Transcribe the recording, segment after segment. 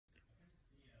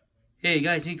Hey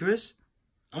guys, me Chris.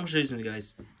 I'm gonna show you something,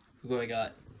 guys. Look what I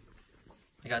got.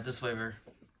 I got this flavor.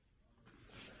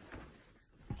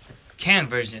 Can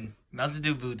version. Mountain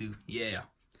Dew Voodoo. Yeah.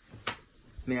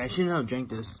 Man, I shouldn't have drank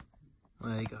this.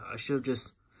 Like, I should have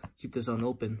just keep this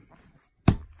unopened.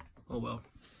 Oh well.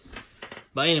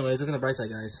 But anyways, look at the bright side,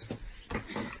 guys. I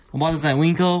bought this at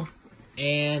Winco,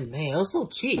 and man, it was so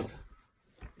cheap.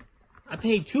 I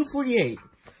paid $2.48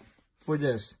 for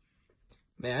this.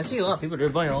 Man, I see a lot of people, they're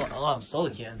buying a lot of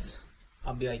soda cans.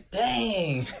 I'll be like,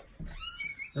 dang!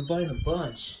 They're buying a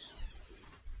bunch.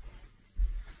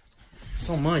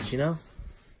 So much, you know?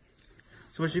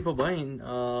 So much people buying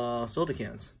soda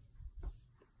cans.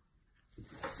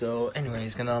 So,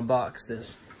 anyways, gonna unbox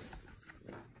this.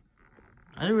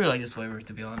 I didn't really like this flavor,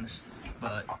 to be honest.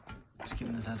 But, just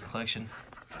keeping this as a collection.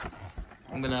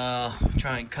 I'm gonna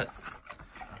try and cut...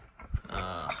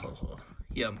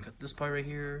 yeah, I'm gonna cut this part right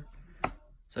here.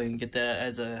 So you can get that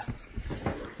as a,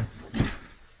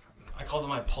 I call it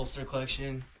my poster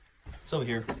collection. It's over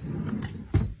here.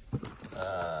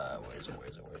 Where is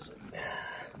it?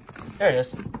 There it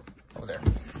is. Over there.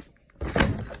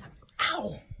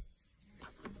 Ow!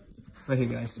 Right here,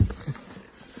 guys.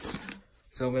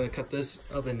 So I'm gonna cut this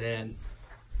up and then,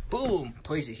 boom,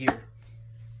 place it here.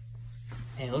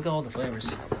 And look at all the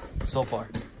flavors so far.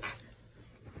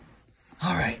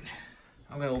 All right,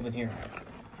 I'm gonna open here.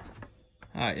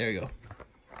 Alright, there you go.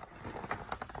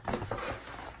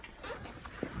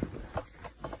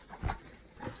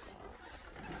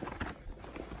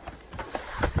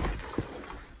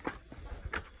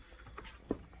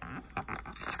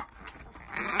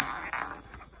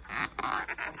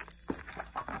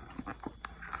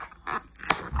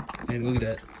 And look at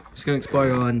that. It's gonna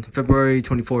expire on February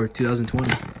 24th, 2020.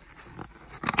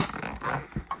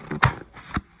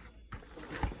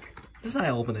 This is how I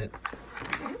open it.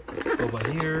 Go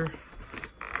by here,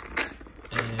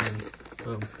 and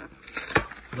boom.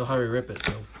 Know how to rip it,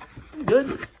 so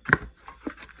good.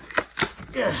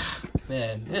 Yeah,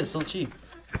 man, it is so cheap.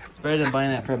 It's better than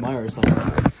buying at Fred Meyer or something.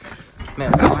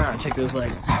 Man, Fred Meyer, I checked it was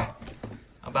like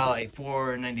about like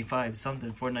 $4.95 something,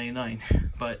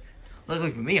 $4.99. But luckily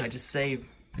for me, I just saved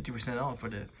 50% off for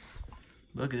the.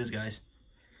 Look at this, guys,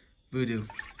 Voodoo.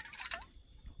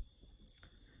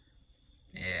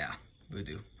 Yeah,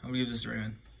 Voodoo. I'm gonna give this to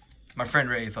Raymond. My friend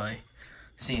Ray, if I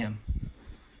see him.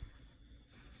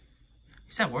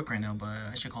 He's at work right now, but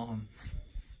I should call him.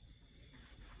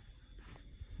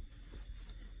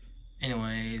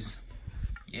 Anyways,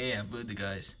 yeah, Voodoo,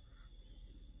 guys.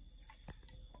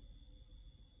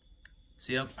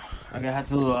 See, yep, I'm gonna have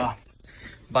to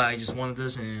buy just one of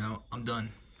this and I'm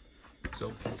done.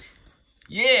 So,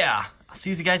 yeah, I'll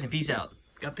see you guys and peace out.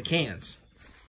 Got the cans.